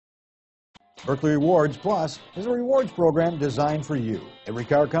Buerkle Rewards Plus is a rewards program designed for you. Every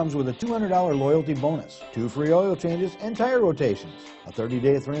car comes with a $200 loyalty bonus, 2 free oil changes and tire rotations, a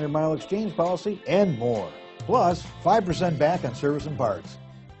 30-day 300-mile exchange policy, and more. Plus, 5% back on service and parts.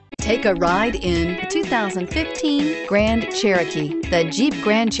 Take a ride in 2015 Grand Cherokee. The Jeep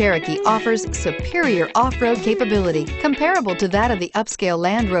Grand Cherokee offers superior off-road capability comparable to that of the upscale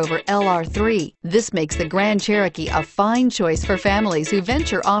Land Rover LR3. This makes the Grand Cherokee a fine choice for families who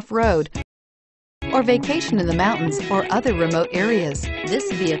venture off-road or vacation in the mountains or other remote areas.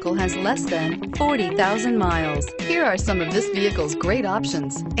 This vehicle has less than 40,000 miles. Here are some of this vehicle's great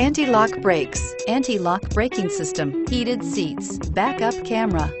options: anti-lock brakes, anti-lock braking system, heated seats, backup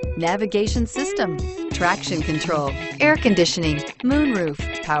camera, navigation system, traction control, air conditioning,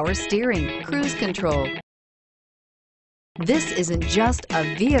 moonroof, power steering, cruise control. This isn't just a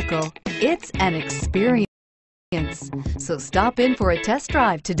vehicle, it's an experience. So stop in for a test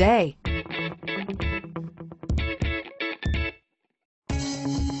drive today.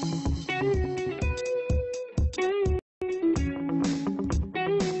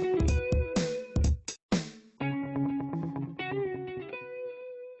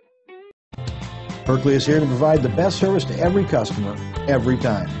 Buerkle is here to provide the best service to every customer, every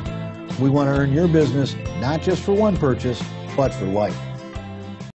time. We want to earn your business, not just for one purchase, but for life.